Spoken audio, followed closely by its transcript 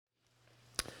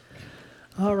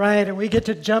All right, and we get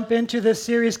to jump into this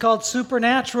series called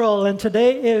Supernatural, and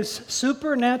today is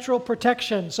Supernatural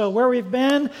Protection. So where we've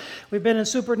been in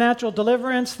supernatural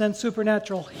deliverance, then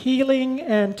supernatural healing,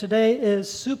 and today is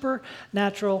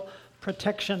supernatural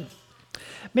protection.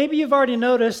 Maybe you've already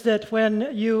noticed that when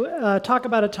you talk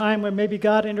about a time when maybe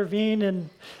God intervened and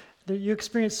that you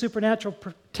experience supernatural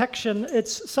protection,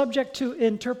 it's subject to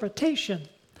interpretation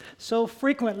so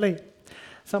frequently.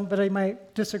 Somebody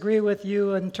might disagree with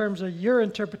you in terms of your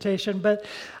interpretation, but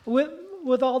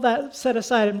with all that set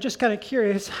aside, I'm just kind of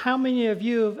curious, how many of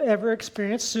you have ever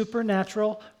experienced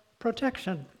supernatural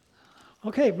protection?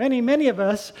 Okay, many of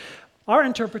us, our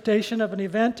interpretation of an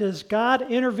event is God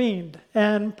intervened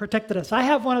and protected us. I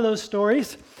have one of those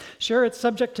stories. Sure, it's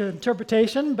subject to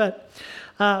interpretation, but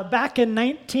back in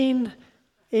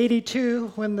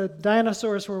 1982, when the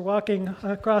dinosaurs were walking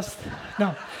across,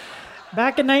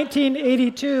 back in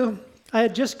 1982, I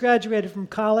had just graduated from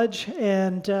college,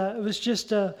 and it was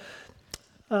just a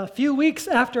few weeks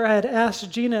after I had asked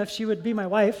Gina if she would be my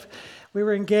wife. We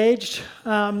were engaged.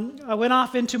 I went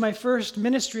off into my first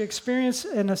ministry experience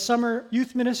in a summer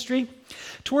youth ministry.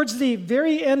 Towards the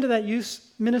very end of that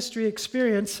youth ministry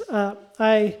experience,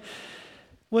 I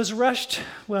was rushed.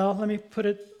 Well, let me put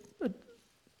it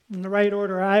in the right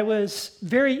order. I was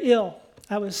very ill.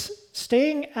 I was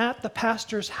staying at the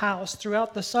pastor's house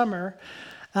throughout the summer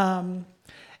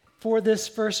for this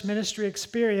first ministry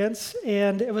experience,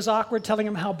 and it was awkward telling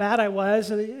him how bad I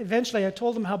was. Eventually, I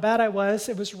told him how bad I was.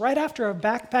 It was right after a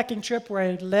backpacking trip where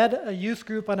I led a youth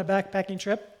group on a backpacking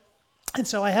trip, and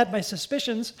so I had my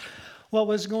suspicions what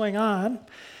was going on.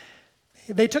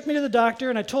 They took me to the doctor,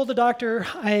 and I told the doctor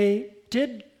I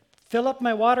did fill up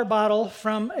my water bottle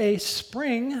from a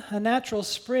spring, a natural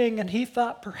spring, and he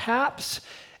thought perhaps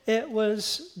it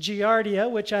was Giardia,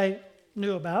 which I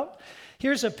knew about.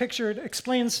 Here's a picture that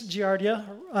explains Giardia.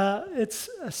 It's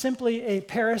simply a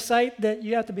parasite that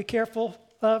you have to be careful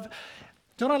of.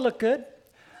 Don't I look good?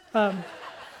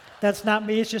 That's not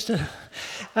me, it's just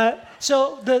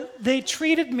they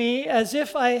treated me as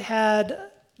if I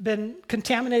had been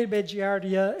contaminated by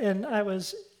Giardia and I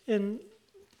was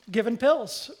given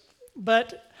pills.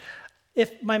 But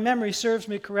if my memory serves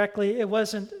me correctly, it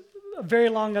wasn't very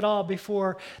long at all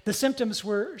before the symptoms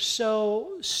were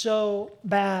so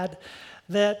bad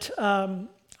that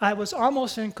I was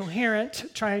almost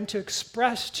incoherent trying to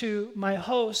express to my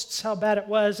hosts how bad it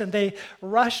was, and they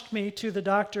rushed me to the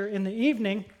doctor in the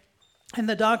evening, and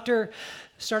the doctor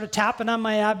started tapping on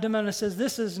my abdomen and says,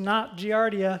 "This is not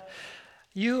Giardia.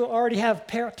 You already have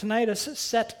peritonitis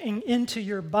setting into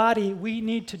your body. We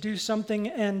need to do something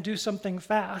and do something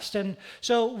fast." And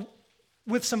so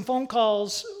with some phone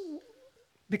calls,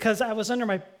 because I was under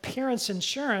my parents'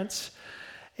 insurance,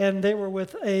 and they were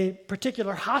with a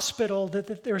particular hospital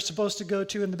that they were supposed to go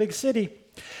to in the big city,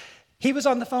 he was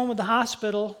on the phone with the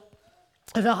hospital,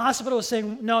 and the hospital was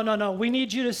saying, no, we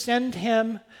need you to send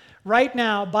him right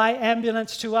now by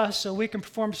ambulance to us so we can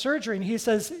perform surgery. And he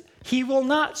says, he will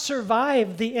not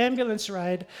survive the ambulance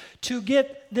ride to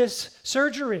get this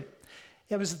surgery.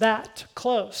 It was that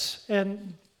close.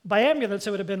 And by ambulance, it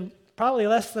would have been probably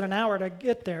less than an hour to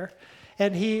get there.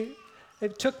 And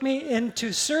it took me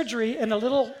into surgery in a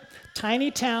little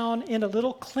tiny town, in a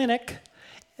little clinic.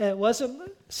 It wasn't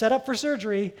set up for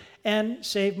surgery, and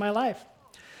saved my life.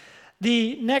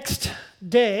 The next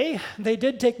day, they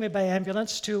did take me by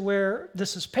ambulance to where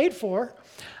this is paid for,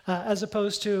 as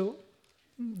opposed to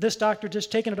this doctor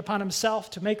just taking it upon himself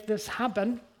to make this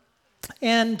happen,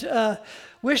 and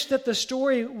wished that the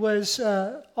story was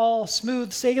all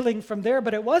smooth sailing from there,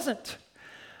 but it wasn't.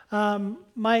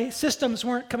 My systems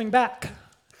weren't coming back,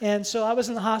 and so I was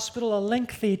in the hospital a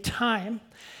lengthy time,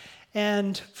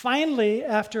 and finally,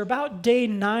 after about day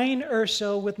 9 or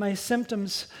so with my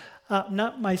systems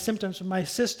not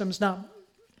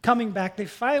coming back, they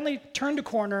finally turned a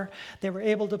corner. They were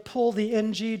able to pull the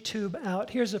NG tube out.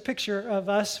 Here's a picture of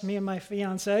us, me and my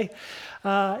fiance,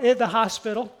 at the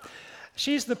hospital.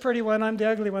 She's the pretty one, I'm the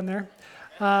ugly one there.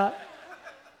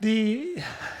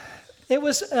 It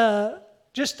was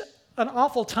just an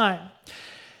awful time.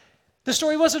 The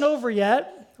story wasn't over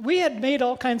yet. We had made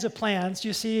all kinds of plans.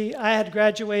 You see, I had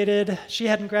graduated. She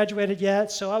hadn't graduated yet,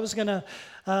 so I was going to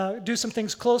do some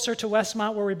things closer to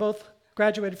Westmont, where we both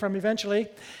graduated from eventually,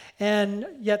 and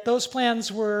yet those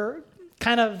plans were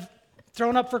kind of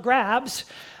thrown up for grabs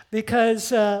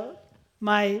because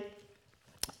my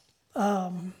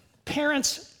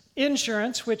parents'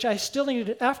 insurance, which I still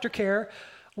needed aftercare,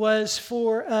 was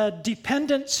for a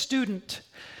dependent student.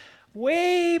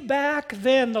 Way back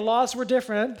then, the laws were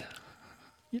different.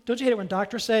 Don't you hate it when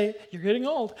doctors say, "You're getting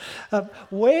old"?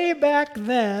 Way back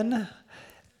then,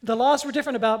 the laws were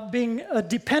different about being a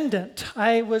dependent.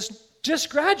 I was just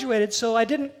graduated, so I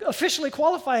didn't officially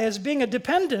qualify as being a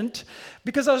dependent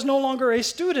because I was no longer a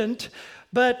student,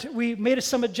 but we made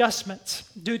some adjustments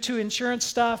due to insurance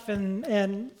stuff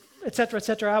and et cetera, et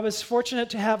cetera. I was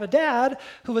fortunate to have a dad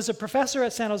who was a professor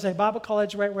at San Jose Bible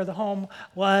College, right where the home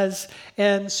was,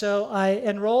 and so I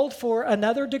enrolled for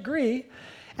another degree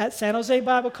at San Jose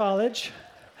Bible College,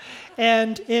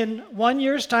 and in 1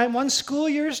 year's time, 1 school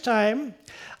year's time,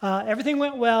 everything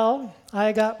went well.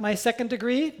 I got my second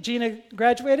degree. Gina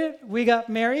graduated. We got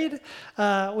married.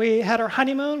 We had our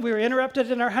honeymoon. We were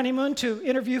interrupted in our honeymoon to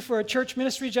interview for a church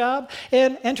ministry job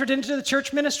and entered into the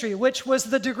church ministry, which was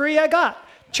the degree I got,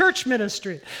 church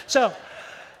ministry. So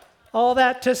all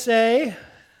that to say,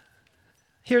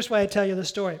 here's why I tell you the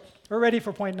story. We're ready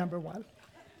for point number 1.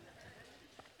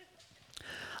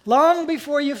 Long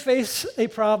before you face a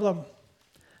problem,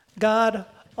 God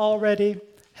already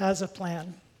has a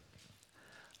plan.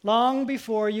 Long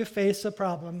before you face a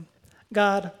problem,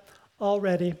 God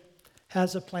already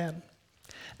has a plan.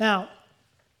 Now,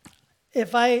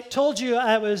 if I told you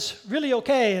I was really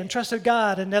okay and trusted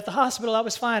God and at the hospital I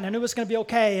was fine, I knew it was going to be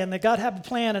okay and that God had a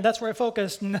plan and that's where I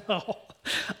focused, no,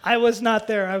 I was not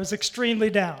there. I was extremely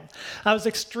down. I was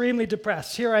extremely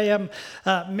depressed. Here I am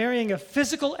marrying a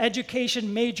physical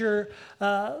education major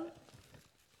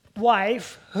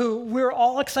wife who we're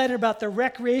all excited about the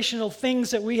recreational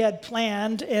things that we had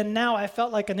planned, and now I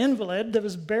felt like an invalid that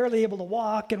was barely able to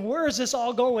walk, and where is this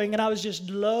all going? And I was just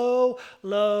low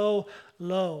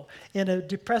in a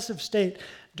depressive state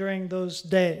during those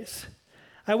days.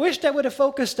 I wished I would have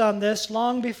focused on this.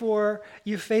 Long before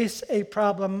you face a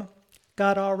problem,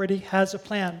 God already has a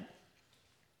plan.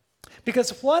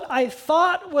 Because what I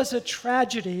thought was a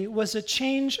tragedy was a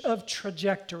change of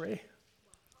trajectory.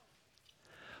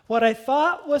 What I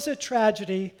thought was a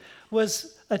tragedy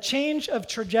was a change of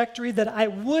trajectory that I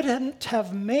wouldn't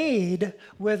have made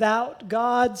without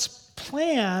God's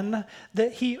plan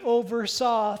that He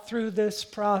oversaw through this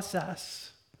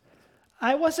process.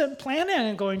 I wasn't planning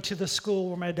on going to the school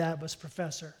where my dad was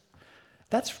professor.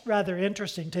 That's rather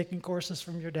interesting, taking courses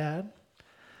from your dad.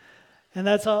 And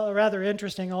that's rather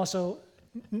interesting also,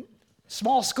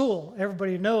 small school.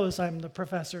 Everybody knows I'm the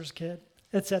professor's kid,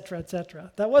 et cetera, et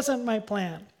cetera. That wasn't my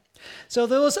plan. So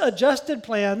those adjusted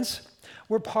plans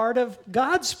were part of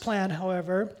God's plan,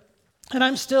 however, and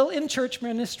I'm still in church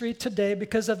ministry today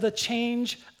because of the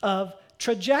change of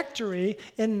trajectory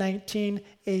in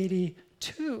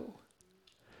 1982.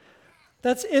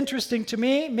 That's interesting to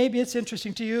me. Maybe it's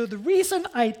interesting to you. The reason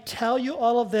I tell you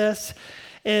all of this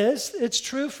is it's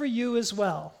true for you as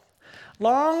well.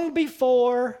 Long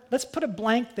before, let's put a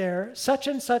blank there, such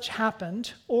and such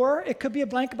happened, or it could be a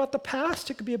blank about the past,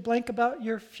 it could be a blank about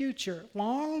your future.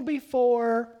 Long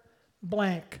before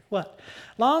blank. What?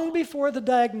 Long before the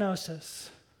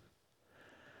diagnosis.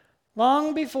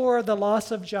 Long before the loss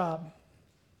of job.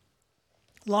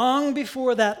 Long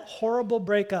before that horrible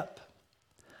breakup.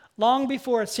 Long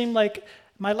before it seemed like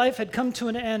my life had come to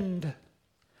an end.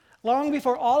 Long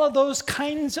before all of those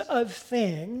kinds of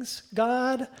things,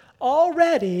 God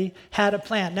already had a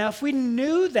plan. Now, if we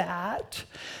knew that,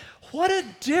 what a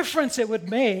difference it would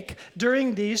make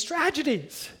during these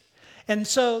tragedies. And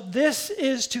so this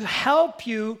is to help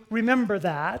you remember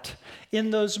that in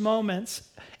those moments.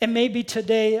 And maybe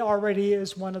today already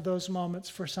is one of those moments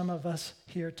for some of us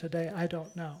here today. I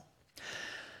don't know.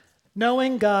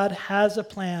 Knowing God has a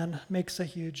plan makes a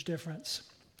huge difference.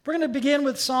 We're going to begin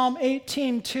with Psalm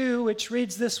 18:2, which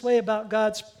reads this way about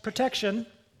God's protection.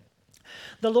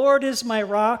 The Lord is my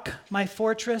rock, my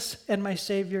fortress, and my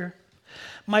Savior.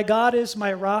 My God is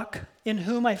my rock, in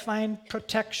whom I find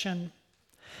protection.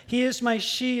 He is my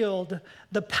shield,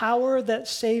 the power that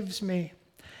saves me,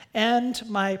 and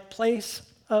my place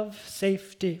of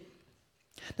safety.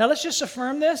 Now let's just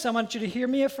affirm this. I want you to hear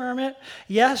me affirm it.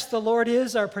 Yes, the Lord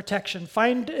is our protection.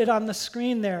 Find it on the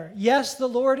screen there. Yes, the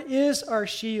Lord is our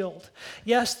shield.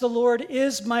 Yes, the Lord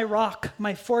is my rock,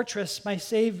 my fortress, my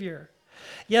Savior.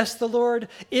 Yes, the Lord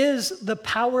is the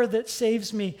power that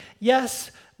saves me. Yes,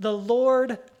 the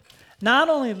Lord not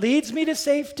only leads me to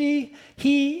safety,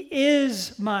 He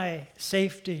is my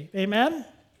safety. Amen?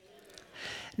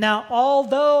 Now,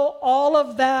 although all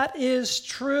of that is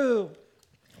true,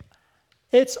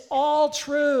 it's all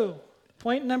true.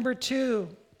 Point number 2,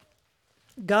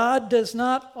 God does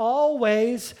not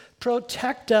always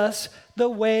protect us the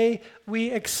way we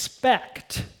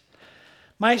expect.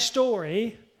 My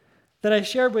story that I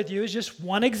shared with you is just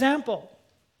one example.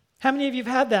 How many of you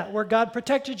have had that, where God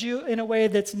protected you in a way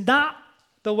that's not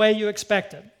the way you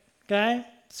expected? Okay?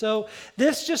 So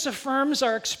this just affirms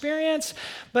our experience,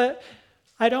 but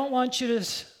I don't want you to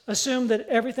assume that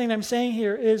everything I'm saying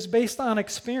here is based on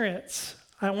experience.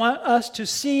 I want us to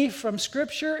see from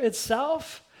Scripture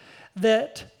itself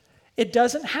that it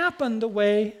doesn't happen the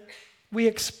way we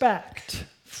expect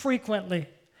frequently.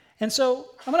 And so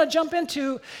I'm going to jump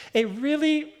into a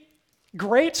really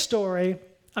great story.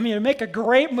 I mean, to make a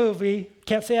great movie,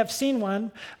 can't say I've seen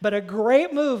one, but a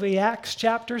great movie, Acts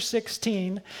chapter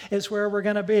 16, is where we're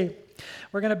going to be.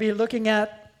 We're going to be looking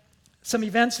at some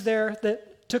events there that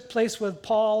took place with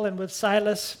Paul and with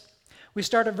Silas. We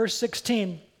start at verse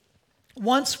 16.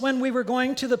 Once when we were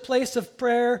going to the place of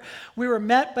prayer, we were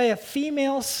met by a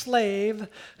female slave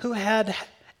who had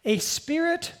a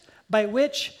spirit by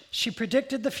which she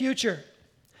predicted the future.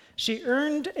 She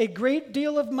earned a great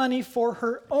deal of money for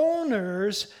her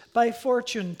owners by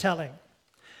fortune telling.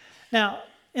 Now,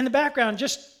 in the background,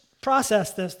 just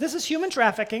process this. This is human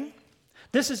trafficking.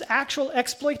 This is actual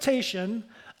exploitation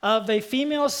of a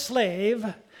female slave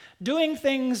doing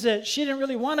things that she didn't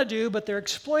really want to do, but they're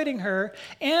exploiting her.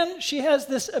 And she has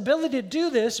this ability to do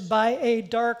this by a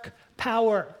dark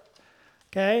power.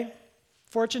 Okay?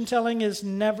 Fortune telling is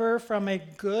never from a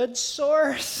good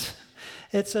source.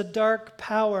 It's a dark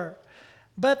power.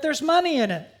 But there's money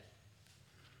in it.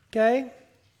 Okay?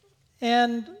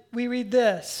 And we read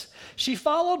this. She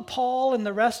followed Paul and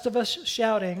the rest of us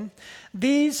shouting,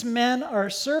 "These men are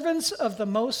servants of the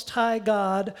Most High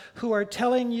God who are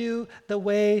telling you the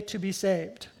way to be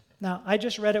saved." Now, I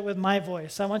just read it with my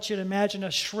voice. I want you to imagine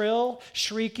a shrill,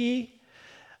 shrieky,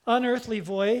 unearthly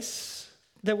voice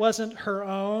that wasn't her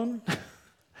own,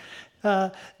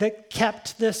 that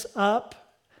kept this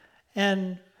up.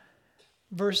 And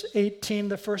verse 18,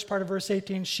 the first part of verse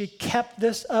 18, she kept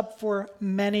this up for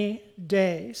many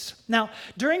days. Now,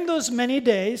 during those many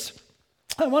days,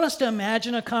 I want us to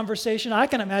imagine a conversation. I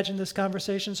can imagine this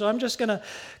conversation, so I'm just going to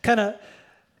kind of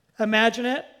imagine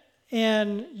it,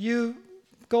 and you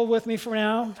go with me for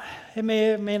now. It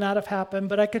may or may not have happened,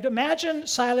 but I could imagine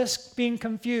Silas being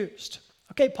confused.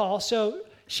 Okay, Paul, so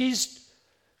she's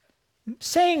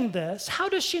saying this. How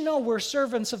does she know we're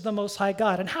servants of the Most High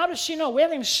God? And how does she know? We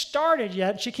haven't even started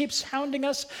yet. She keeps hounding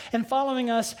us and following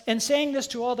us and saying this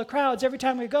to all the crowds every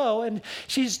time we go, and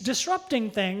she's disrupting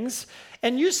things,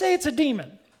 and you say it's a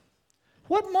demon.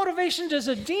 What motivation does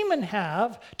a demon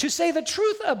have to say the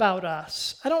truth about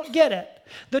us? I don't get it.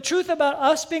 The truth about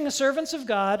us being the servants of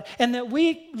God and that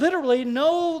we literally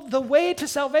know the way to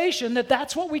salvation,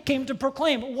 that's what we came to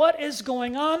proclaim. What is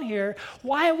going on here?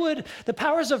 Why would the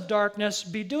powers of darkness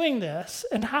be doing this?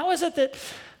 And how is it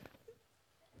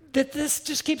that this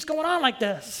just keeps going on like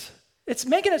this? It's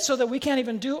making it so that we can't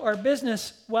even do our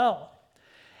business well.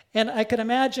 And I could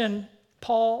imagine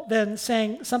Paul then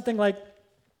saying something like,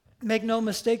 "Make no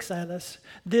mistake, Silas,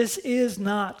 this is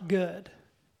not good."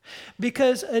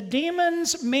 Because a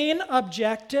demon's main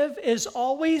objective is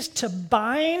always to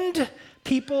bind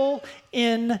people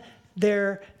in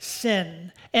their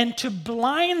sin and to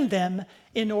blind them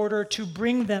in order to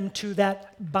bring them to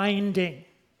that binding.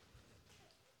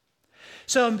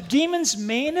 So a demon's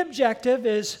main objective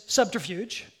is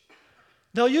subterfuge.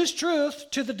 They'll use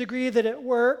truth to the degree that it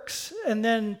works and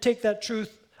then take that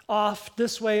truth off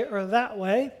this way or that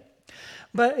way.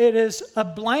 But it is a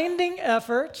blinding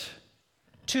effort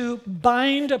to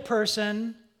bind a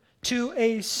person to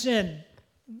a sin.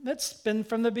 That's been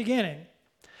from the beginning.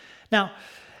 Now,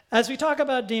 as we talk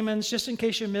about demons, just in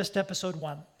case you missed episode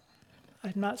 1,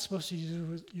 I'm not supposed to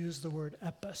use the word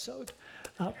episode.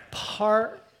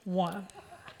 Part 1.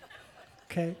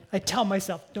 Okay? I tell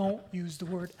myself, don't use the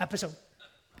word episode.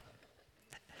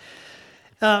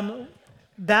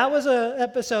 That was an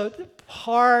episode,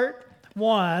 part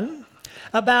 1,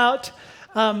 about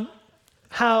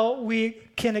how we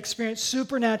can experience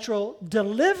supernatural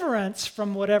deliverance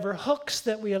from whatever hooks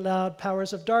that we allowed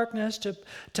powers of darkness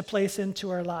to place into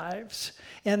our lives,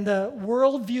 and the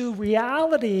worldview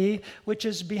reality which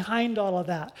is behind all of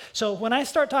that. So when I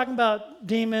start talking about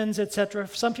demons, etc.,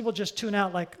 some people just tune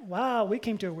out like, wow, we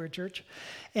came to a weird church.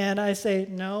 And I say,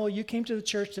 no, you came to the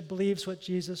church that believes what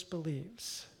Jesus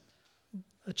believes.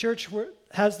 A church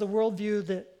has the worldview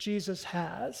that Jesus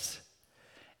has.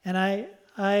 And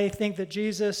I think that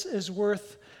Jesus is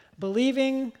worth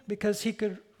believing because he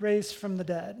could raise from the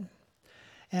dead.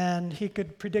 And he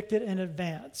could predict it in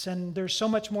advance. And there's so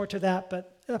much more to that,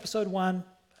 but episode 1,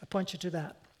 I point you to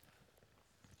that.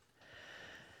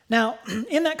 Now,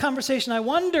 in that conversation, I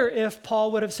wonder if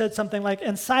Paul would have said something like,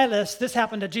 "And Silas, this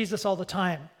happened to Jesus all the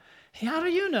time." How do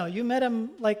you know? You met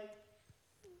him like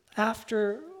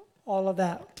after all of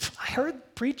that. I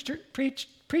heard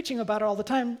preaching about it all the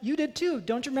time. You did too.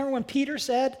 Don't you remember when Peter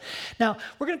said? Now,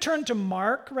 we're going to turn to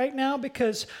Mark right now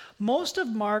because most of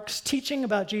Mark's teaching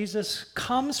about Jesus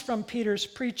comes from Peter's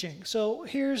preaching. So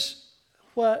here's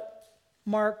what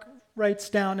Mark writes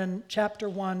down in chapter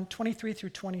 1, 23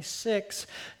 through 26.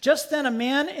 Just then a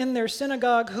man in their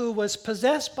synagogue who was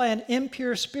possessed by an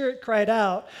impure spirit cried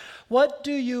out, "What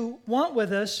do you want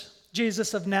with us,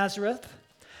 Jesus of Nazareth?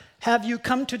 Have you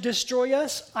come to destroy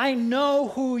us? I know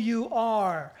who you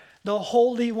are, the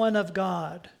Holy One of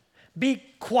God." "Be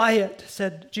quiet,"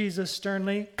 said Jesus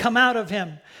sternly. "Come out of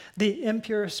him." The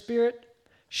impure spirit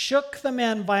shook the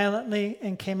man violently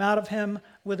and came out of him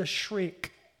with a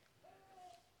shriek.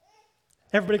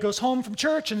 Everybody goes home from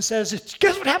church and says,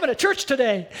 "Guess what happened at church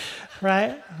today?"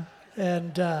 Right?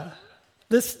 And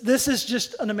This is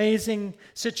just an amazing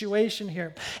situation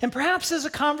here. And perhaps as a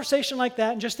conversation like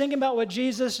that, and just thinking about what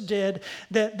Jesus did,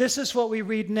 that this is what we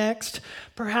read next.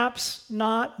 Perhaps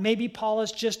not. Maybe Paul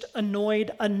is just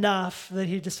annoyed enough that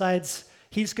he decides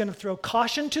he's going to throw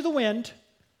caution to the wind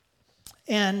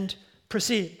and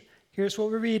proceed. Here's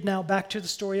what we read now, back to the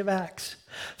story of Acts.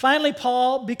 Finally,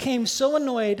 Paul became so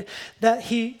annoyed that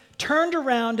he turned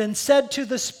around and said to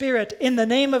the spirit, "In the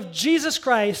name of Jesus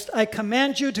Christ, I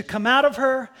command you to come out of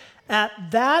her." At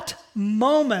that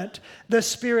moment, the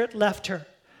spirit left her.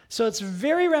 So it's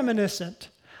very reminiscent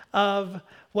of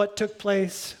what took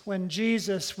place when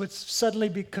Jesus would suddenly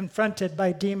be confronted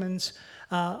by demons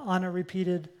on a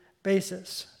repeated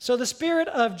basis. So the spirit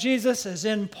of Jesus is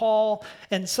in Paul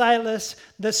and Silas.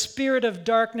 The spirit of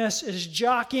darkness is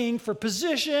jockeying for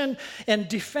position and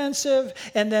defensive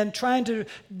and then trying to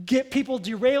get people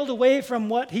derailed away from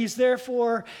what he's there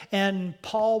for, and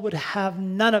Paul would have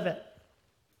none of it.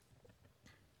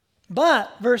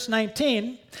 But, verse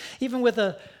 19, even with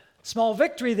a small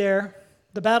victory there,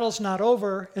 the battle's not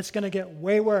over. It's going to get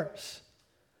way worse.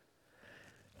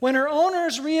 When her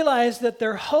owners realized that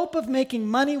their hope of making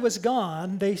money was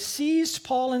gone, they seized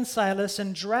Paul and Silas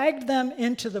and dragged them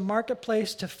into the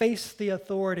marketplace to face the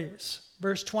authorities.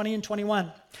 Verse 20 and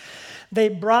 21. They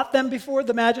brought them before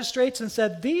the magistrates and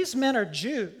said, "These men are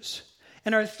Jews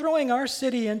and are throwing our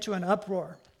city into an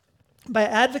uproar by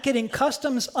advocating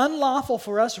customs unlawful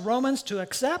for us Romans to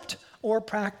accept or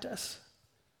practice."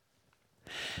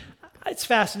 It's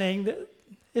fascinating.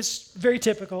 It's very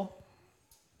typical.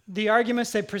 The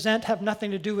arguments they present have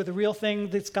nothing to do with the real thing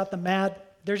that's got them mad.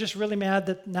 They're just really mad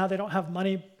that now they don't have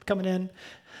money coming in,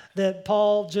 that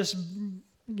Paul just,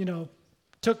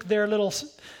 took their little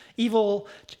evil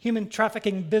human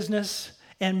trafficking business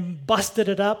and busted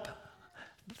it up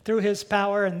through his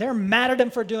power, and they're mad at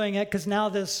him for doing it because now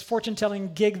this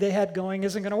fortune-telling gig they had going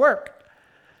isn't going to work.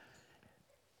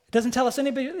 It doesn't tell us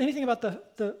anything about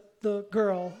the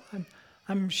girl.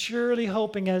 I'm surely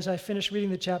hoping as I finish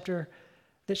reading the chapter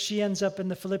that she ends up in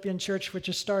the Philippian church, which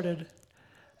has started.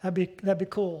 That'd be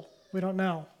cool. We don't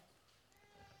know.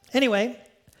 Anyway,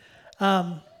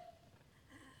 the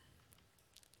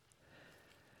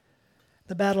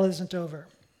battle isn't over.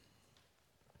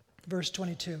 Verse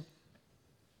 22.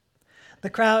 The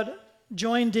crowd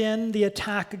joined in the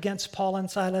attack against Paul and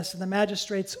Silas, and the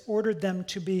magistrates ordered them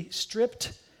to be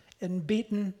stripped and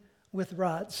beaten with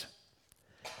rods.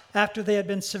 After they had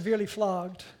been severely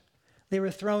flogged, they were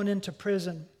thrown into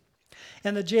prison,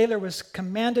 and the jailer was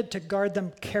commanded to guard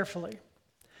them carefully.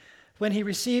 When he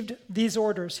received these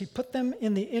orders, he put them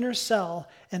in the inner cell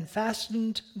and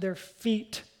fastened their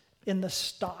feet in the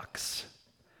stocks.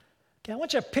 Okay, I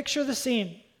want you to picture the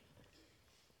scene.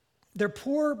 Their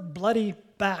poor, bloody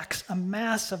backs, a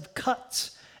mass of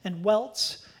cuts and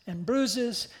welts and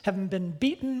bruises, having been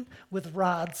beaten with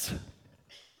rods.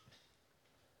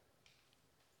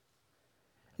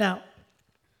 Now,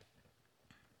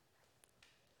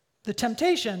 the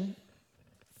temptation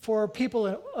for people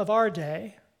of our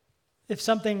day, if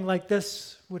something like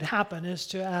this would happen, is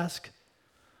to ask,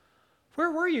 "Where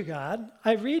were you, God?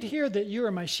 I read here that you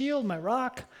are my shield, my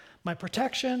rock, my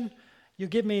protection. You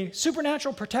give me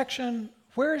supernatural protection.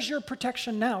 Where is your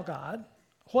protection now, God?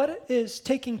 What is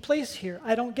taking place here?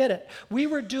 I don't get it. We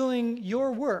were doing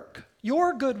your work,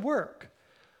 your good work.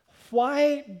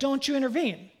 Why don't you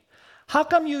intervene? How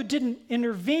come you didn't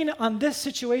intervene on this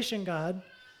situation, God?"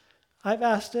 I've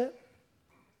asked it.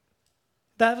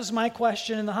 That was my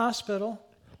question in the hospital.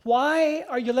 Why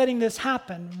are you letting this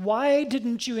happen? Why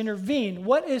didn't you intervene?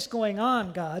 What is going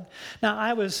on, God? Now,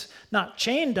 I was not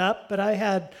chained up, but I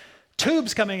had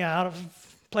tubes coming out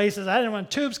of places I didn't want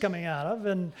tubes coming out of,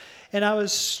 and I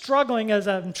was struggling as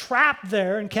I'm trapped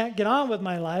there and can't get on with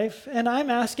my life, and I'm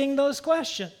asking those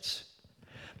questions.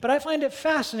 But I find it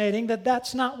fascinating that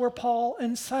that's not where Paul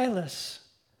and Silas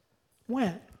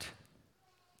went.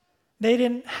 They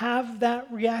didn't have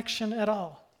that reaction at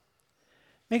all.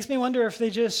 Makes me wonder if they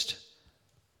just,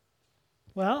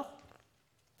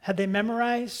 had they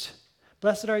memorized,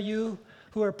 "Blessed are you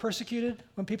who are persecuted,"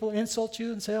 when people insult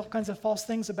you and say all kinds of false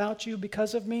things about you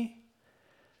because of me?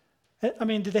 I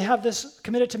mean, do they have this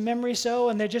committed to memory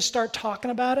and they just start talking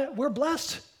about it? We're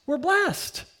blessed. We're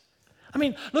blessed. I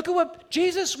mean, look at what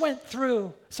Jesus went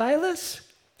through, Silas.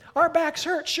 Our backs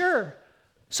hurt, sure.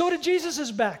 So did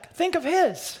Jesus' back. Think of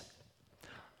his.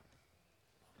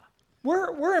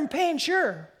 We're in pain,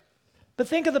 sure. But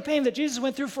think of the pain that Jesus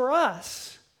went through for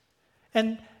us.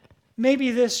 And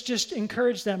maybe this just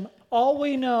encouraged them. All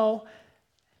we know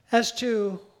as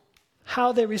to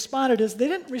how they responded is they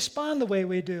didn't respond the way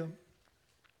we do.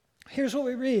 Here's what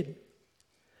we read.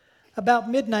 About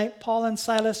midnight, Paul and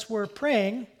Silas were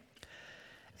praying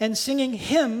and singing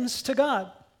hymns to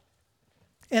God,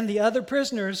 and the other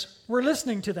prisoners were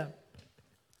listening to them.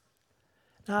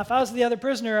 Now, if I was the other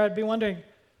prisoner, I'd be wondering,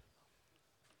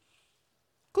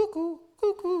 cuckoo,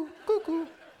 cuckoo, cuckoo.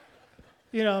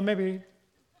 Maybe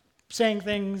saying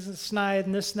things, snide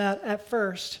and this and that at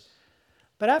first.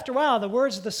 But after a while, the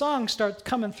words of the song start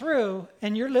coming through,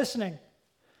 and you're listening.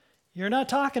 You're not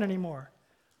talking anymore.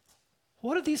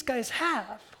 What do these guys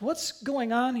have? What's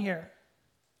going on here?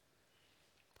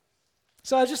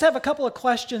 So I just have a couple of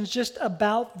questions just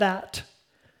about that.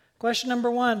 Question number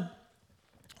 1.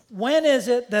 When is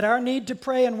it that our need to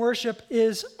pray and worship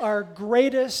is our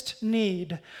greatest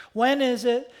need? When is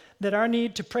it that our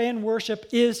need to pray and worship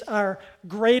is our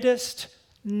greatest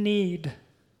need?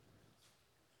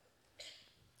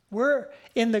 We're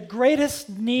in the greatest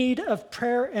need of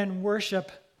prayer and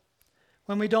worship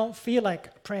when we don't feel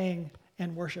like praying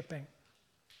and worshiping.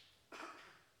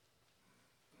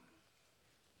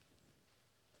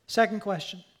 Second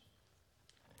question.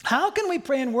 How can we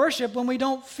pray and worship when we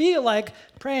don't feel like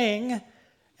praying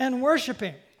and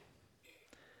worshiping?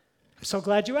 I'm so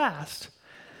glad you asked.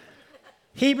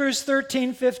 Hebrews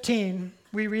 13:15,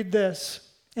 we read this.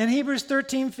 In Hebrews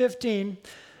 13:15,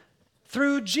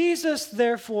 through Jesus,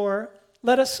 therefore,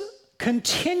 let us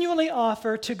continually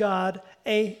offer to God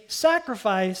a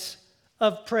sacrifice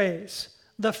of praise,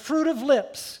 the fruit of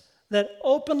lips that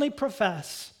openly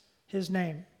profess his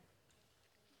name.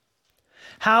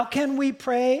 How can we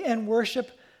pray and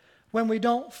worship when we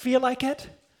don't feel like it?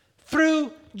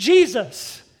 Through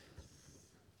Jesus.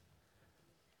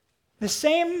 The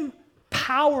same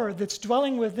power that's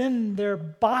dwelling within their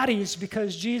bodies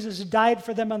because Jesus died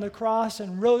for them on the cross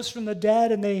and rose from the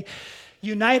dead, and they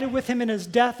united with him in his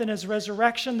death and his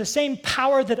resurrection, the same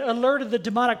power that alerted the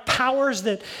demonic powers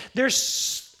that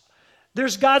there's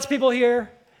God's people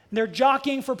here, and they're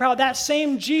jockeying for power. That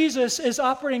same Jesus is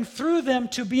operating through them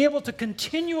to be able to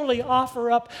continually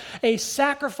offer up a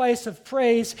sacrifice of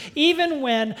praise. Even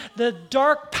when the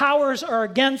dark powers are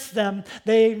against them,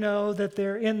 they know that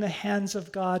they're in the hands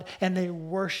of God and they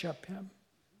worship him.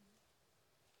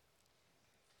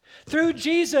 Through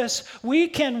Jesus, we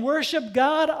can worship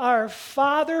God our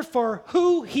Father for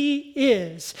who he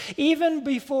is, even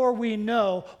before we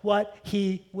know what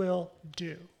he will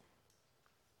do.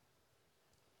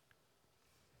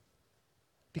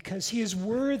 Because he is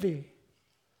worthy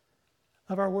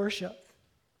of our worship.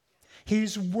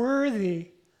 He's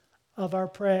worthy of our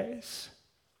praise.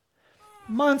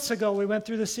 Months ago, we went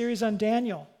through the series on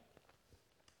Daniel.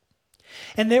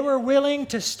 And they were willing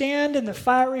to stand in the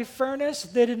fiery furnace.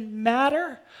 It didn't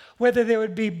matter whether they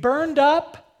would be burned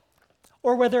up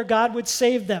or whether God would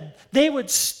save them. They would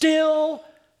still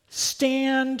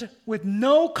stand with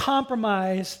no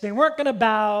compromise. They weren't going to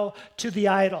bow to the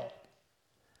idol.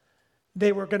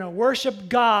 They were going to worship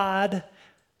God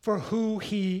for who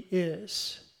he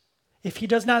is. If he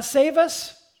does not save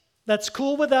us, that's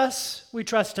cool with us. We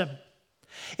trust him.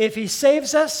 If he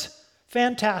saves us,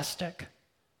 fantastic.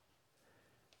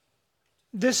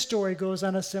 This story goes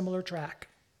on a similar track.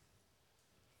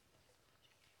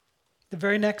 The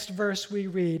very next verse we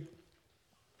read,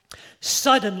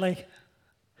 suddenly,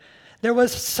 there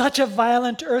was such a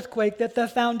violent earthquake that the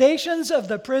foundations of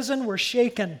the prison were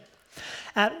shaken.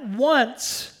 At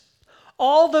once,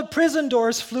 all the prison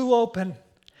doors flew open,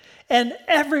 and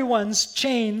everyone's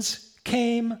chains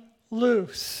came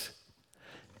loose.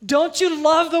 Don't you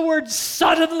love the word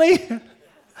suddenly?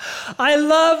 I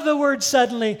love the word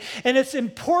suddenly, and it's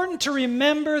important to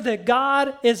remember that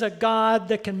God is a God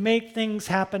that can make things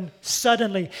happen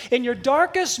suddenly. In your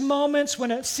darkest moments when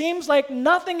it seems like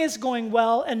nothing is going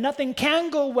well and nothing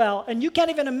can go well, and you can't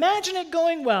even imagine it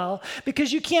going well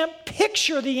because you can't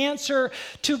picture the answer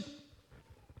to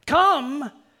come,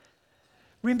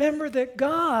 remember that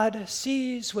God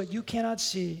sees what you cannot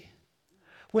see.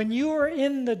 When you are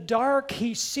in the dark,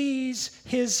 he sees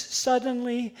his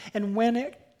suddenly and when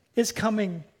it is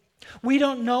coming. We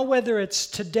don't know whether it's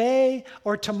today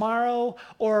or tomorrow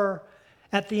or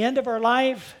at the end of our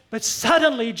life, but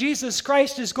suddenly Jesus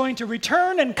Christ is going to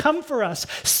return and come for us.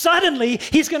 Suddenly,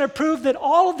 he's going to prove that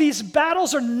all of these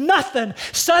battles are nothing.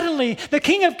 Suddenly, the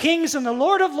King of Kings and the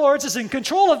Lord of Lords is in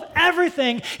control of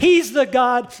everything. He's the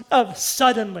God of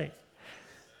suddenly.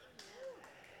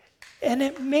 And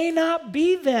it may not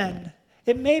be then.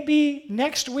 It may be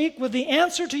next week with the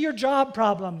answer to your job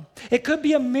problem. It could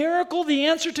be a miracle, the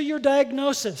answer to your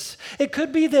diagnosis. It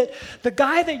could be that the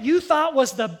guy that you thought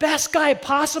was the best guy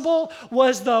possible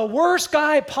was the worst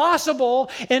guy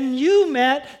possible, and you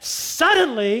met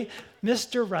suddenly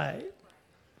Mr. Right.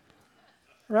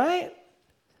 Right?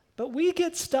 But we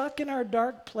get stuck in our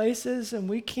dark places and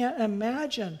we can't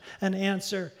imagine an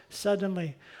answer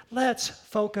suddenly. Let's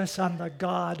focus on the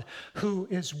God who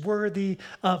is worthy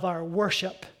of our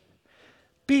worship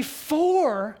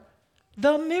before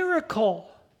the miracle.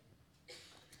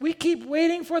 We keep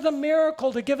waiting for the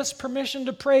miracle to give us permission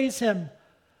to praise him.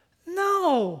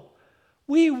 No,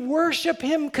 we worship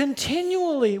him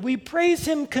continually. We praise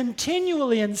him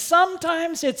continually. And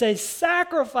sometimes it's a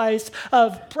sacrifice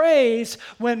of praise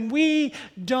when we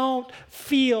don't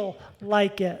feel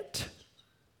like it.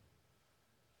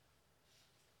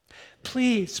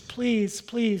 Please, please,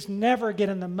 please never get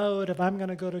in the mode of I'm going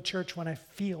to go to church when I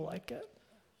feel like it.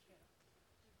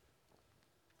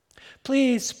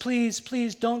 Please, please,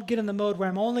 please don't get in the mode where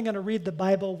I'm only going to read the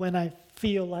Bible when I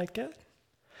feel like it.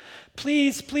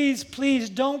 Please, please, please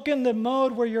don't get in the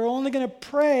mode where you're only going to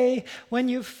pray when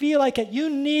you feel like it. You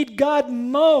need God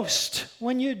most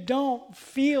when you don't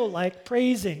feel like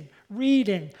praising,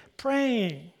 reading,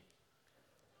 praying.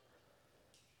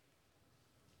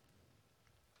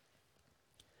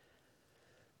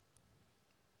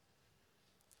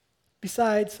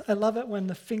 Besides, I love it when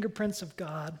the fingerprints of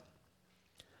God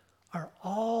are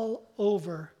all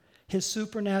over his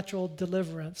supernatural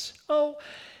deliverance. Oh,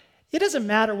 it doesn't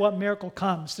matter what miracle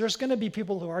comes. There's going to be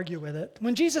people who argue with it.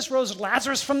 When Jesus rose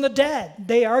Lazarus from the dead,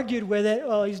 they argued with it.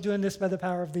 Oh, he's doing this by the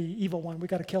power of the evil one. We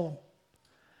got to kill him.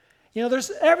 You know, there's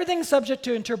everything subject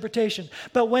to interpretation.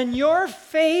 But when your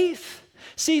faith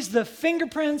sees the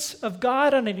fingerprints of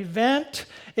God on an event,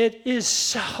 it is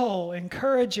so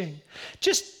encouraging.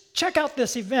 Just check out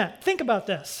this event. Think about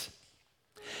this.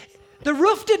 The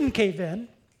roof didn't cave in.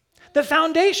 The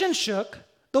foundation shook.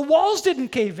 The walls didn't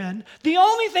cave in. The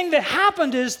only thing that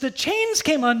happened is the chains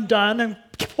came undone and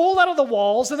pulled out of the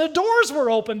walls and the doors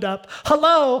were opened up.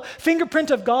 Hello,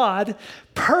 fingerprint of God.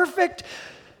 Perfect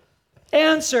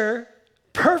answer,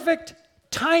 perfect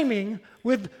timing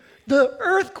with the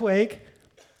earthquake.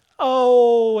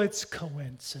 Oh, it's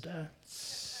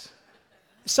coincidence.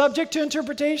 Subject to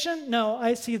interpretation? No,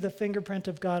 I see the fingerprint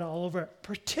of God all over it,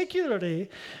 particularly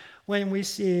when we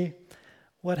see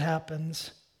what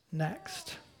happens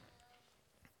next.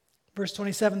 Verse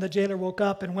 27, the jailer woke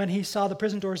up, and when he saw the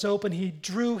prison doors open, he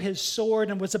drew his sword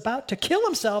and was about to kill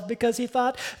himself because he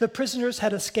thought the prisoners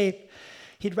had escaped.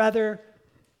 He'd rather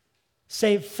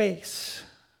save face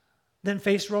than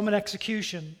face Roman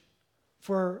execution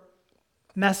for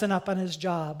messing up on his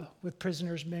job with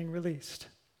prisoners being released.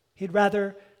 He'd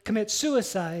rather commit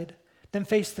suicide than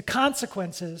face the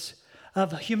consequences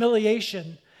of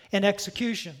humiliation and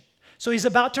execution. So he's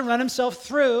about to run himself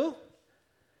through.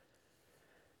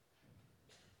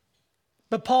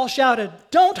 But Paul shouted,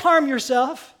 "Don't harm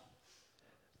yourself.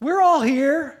 We're all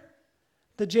here."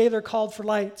 The jailer called for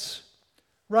lights,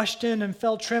 rushed in and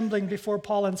fell trembling before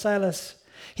Paul and Silas.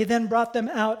 He then brought them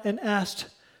out and asked,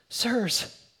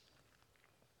 "Sirs,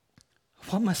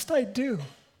 what must I do?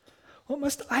 What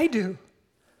must I do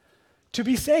to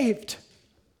be saved?"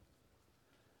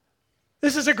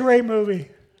 This is a great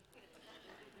movie.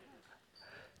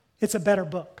 It's a better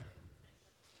book.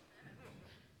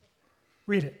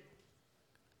 Read it.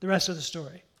 The rest of the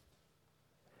story.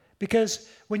 Because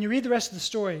when you read the rest of the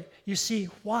story, you see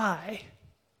why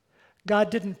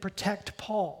God didn't protect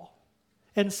Paul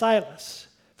and Silas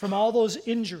from all those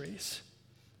injuries.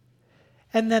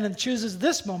 And then it chooses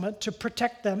this moment to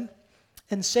protect them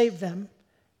and save them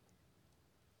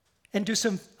and do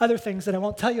some other things that I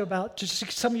won't tell you about,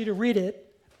 just some of you to read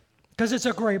it, because it's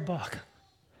a great book.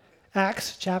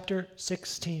 Acts chapter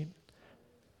 16.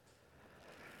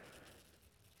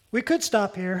 We could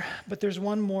stop here, but there's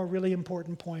one more really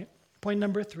important point. Point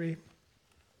number 3.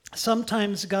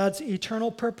 Sometimes God's eternal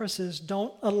purposes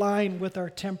don't align with our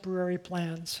temporary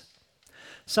plans.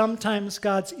 Sometimes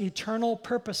God's eternal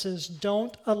purposes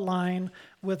don't align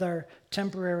with our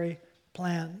temporary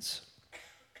plans.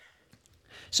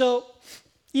 So,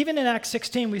 Even in Acts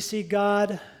 16, we see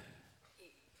God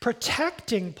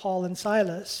protecting Paul and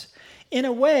Silas in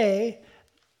a way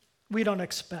we don't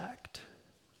expect.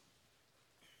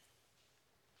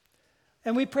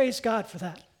 And we praise God for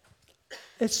that.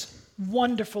 It's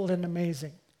wonderful and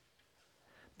amazing.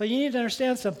 But you need to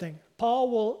understand something.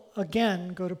 Paul will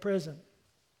again go to prison.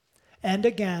 And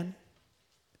again.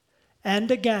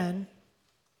 And again.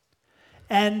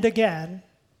 And again.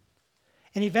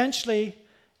 And eventually,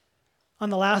 on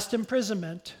the last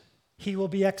imprisonment, he will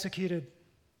be executed.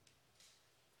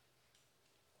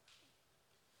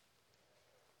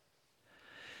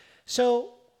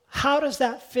 So, how does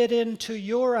that fit into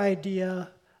your idea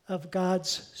of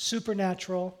God's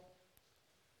supernatural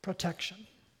protection?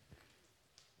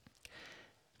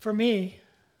 For me,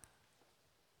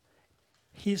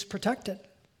 he's protected.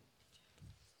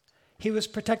 He was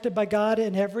protected by God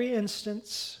in every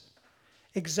instance,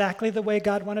 exactly the way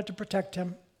God wanted to protect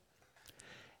him,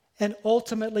 and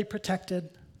ultimately protected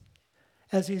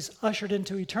as he's ushered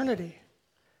into eternity.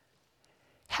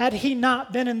 Had he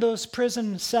not been in those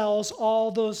prison cells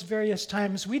all those various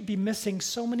times, we'd be missing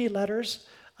so many letters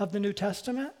of the New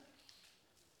Testament.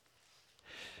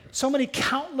 So many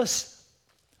countless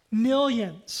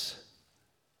millions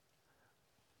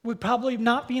would probably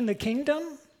not be in the kingdom.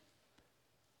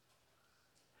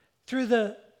 Through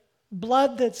the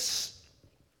blood that's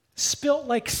spilt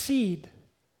like seed,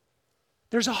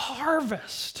 there's a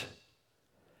harvest.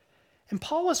 And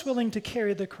Paul was willing to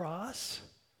carry the cross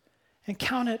and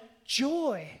count it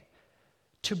joy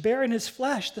to bear in his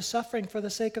flesh the suffering for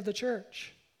the sake of the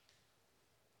church.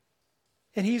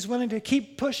 And he's willing to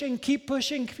keep pushing, keep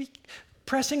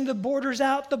pressing the borders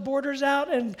out,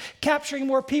 and capturing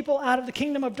more people out of the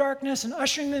kingdom of darkness and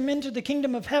ushering them into the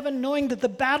kingdom of heaven, knowing that the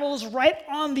battle is right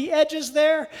on the edges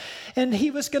there. And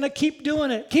he was going to keep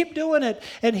doing it.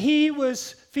 And he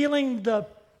was feeling the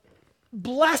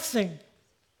blessing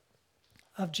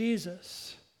of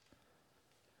Jesus.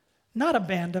 Not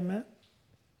abandonment.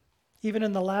 Even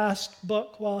in the last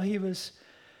book, while he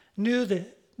knew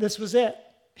that this was it,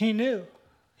 he knew.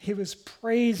 He was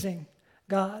praising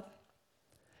God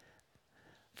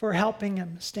for helping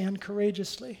him stand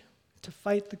courageously to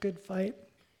fight the good fight,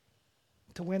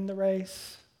 to win the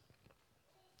race,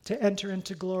 to enter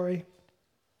into glory,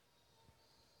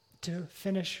 to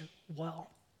finish well.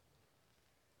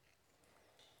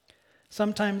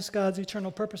 Sometimes God's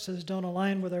eternal purposes don't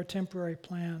align with our temporary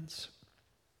plans.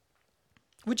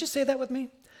 Would you say that with me?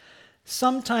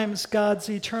 Sometimes God's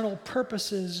eternal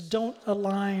purposes don't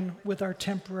align with our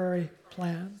temporary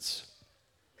plans.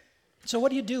 So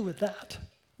what do you do with that?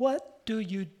 What do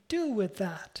you do with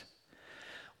that?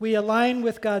 We align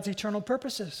with God's eternal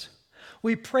purposes.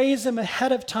 We praise him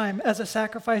ahead of time as a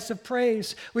sacrifice of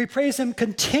praise. We praise him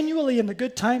continually in the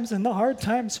good times and the hard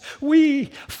times.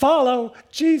 We follow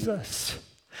Jesus.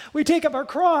 We take up our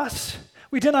cross.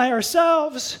 We deny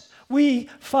ourselves. We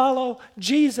follow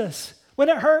Jesus. When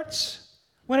it hurts,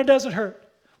 when it doesn't hurt,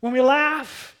 when we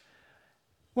laugh,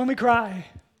 when we cry.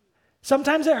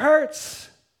 Sometimes it hurts.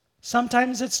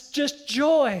 Sometimes it's just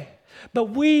joy. But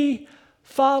we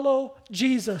follow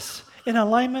Jesus in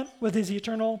alignment with his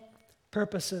eternal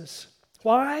purposes.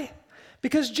 Why?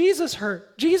 Because Jesus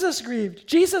hurt, Jesus grieved,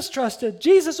 Jesus trusted,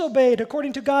 Jesus obeyed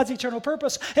according to God's eternal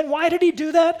purpose. And why did he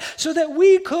do that? So that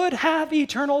we could have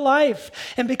eternal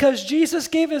life. And because Jesus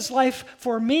gave his life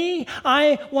for me,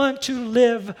 I want to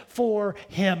live for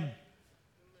him.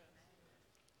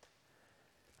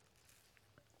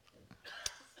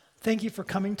 Thank you for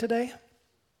coming today.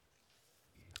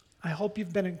 I hope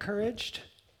you've been encouraged.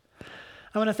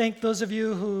 I want to thank those of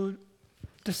you who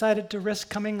decided to risk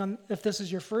coming on, if this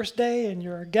is your first day and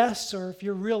you're a guest or if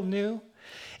you're real new.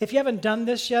 If you haven't done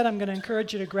this yet, I'm going to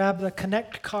encourage you to grab the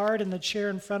Connect card in the chair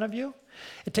in front of you.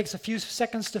 It takes a few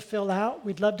seconds to fill out.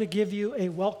 We'd love to give you a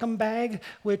welcome bag,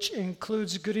 which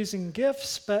includes goodies and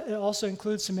gifts, but it also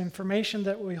includes some information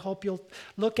that we hope you'll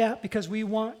look at because we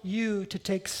want you to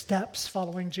take steps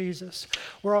following Jesus.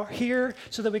 We're all here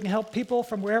so that we can help people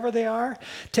from wherever they are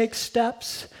take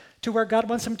steps to where God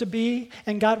wants them to be,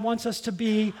 and God wants us to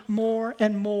be more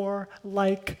and more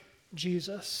like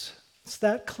Jesus. It's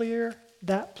that clear,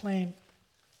 that plain.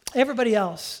 Everybody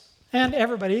else, and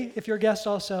everybody, if you're a guest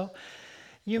also,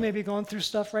 you may be going through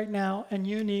stuff right now, and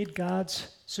you need God's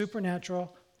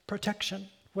supernatural protection,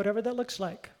 whatever that looks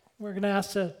like. We're going to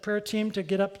ask the prayer team to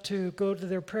go to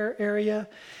their prayer area,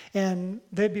 and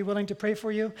they'd be willing to pray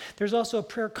for you. There's also a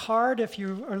prayer card if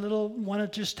you are want to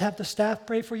just have the staff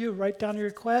pray for you. Write down your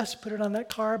request, put it on that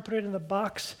card, put it in the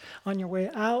box on your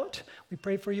way out. We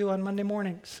pray for you on Monday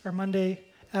mornings or Monday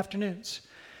afternoons.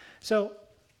 So,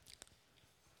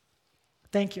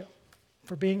 thank you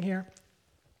for being here.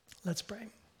 Let's pray.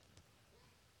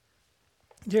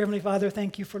 Dear Heavenly Father,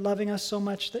 thank you for loving us so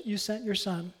much that you sent your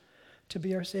Son to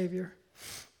be our Savior.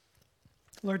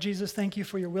 Lord Jesus, thank you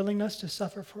for your willingness to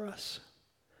suffer for us.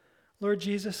 Lord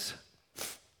Jesus,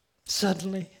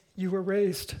 suddenly you were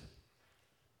raised.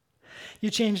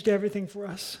 You changed everything for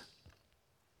us.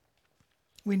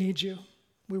 We need you.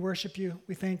 We worship you.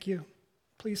 We thank you.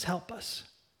 Please help us.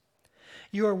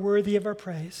 You are worthy of our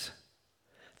praise.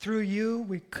 Through you,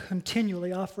 we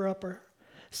continually offer up our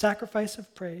sacrifice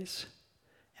of praise,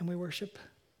 and we worship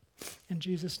in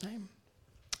Jesus' name.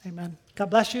 Amen.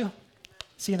 God bless you.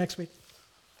 See you next week.